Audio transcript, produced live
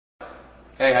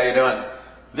Hey, how you doing?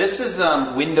 This is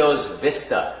Windows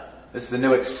Vista. This is the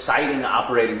new exciting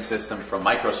operating system from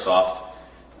Microsoft.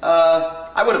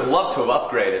 I would have loved to have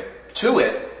upgraded to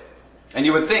it, and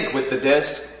you would think with the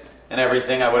disk and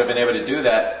everything I would have been able to do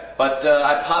that, but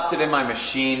I popped it in my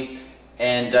machine,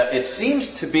 and it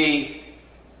seems to be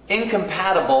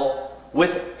incompatible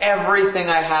with everything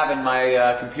I have in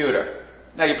my computer.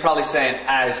 Now you're probably saying,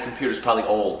 his computer's probably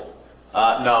old.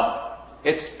 No,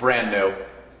 it's brand new.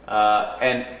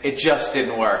 And it just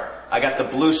didn't work. I got the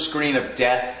blue screen of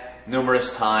death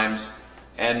numerous times,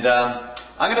 and I'm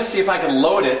going to see if I can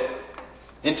load it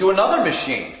into another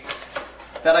machine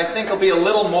that I think will be a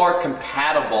little more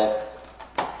compatible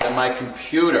than my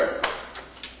computer.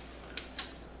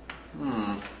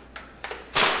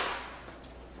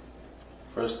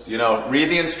 First, read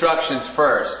the instructions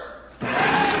first. There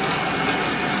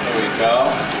we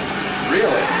go.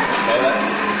 Really? Okay,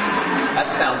 that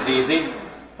sounds easy.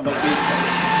 How about these things?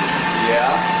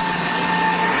 Yeah.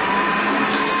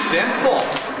 Simple.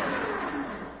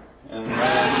 And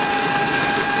then...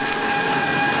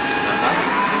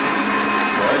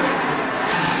 Good.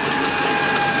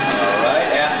 Alright,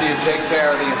 after you take care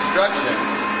of the instructions,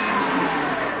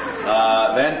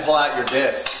 then pull out your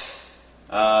disk.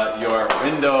 Your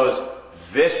Windows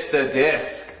Vista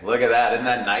disk. Look at that. Isn't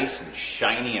that nice and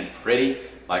shiny and pretty?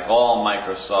 Like all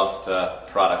Microsoft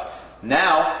products.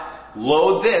 Now,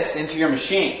 load this into your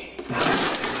machine.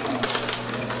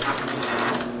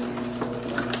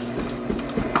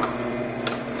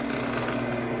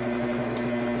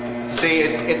 See,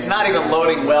 it's not even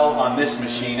loading well on this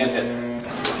machine, is it?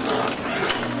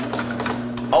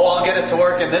 Oh, I'll get it to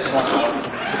work in this one.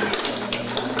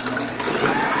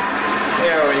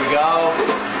 There we go.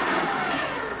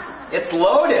 It's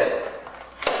loaded.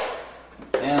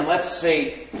 And let's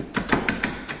see.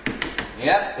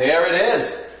 Yep, there it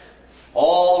is.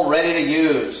 All ready to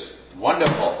use.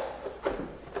 Wonderful.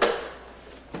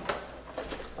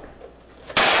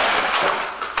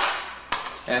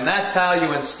 And that's how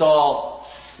you install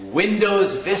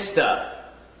Windows Vista.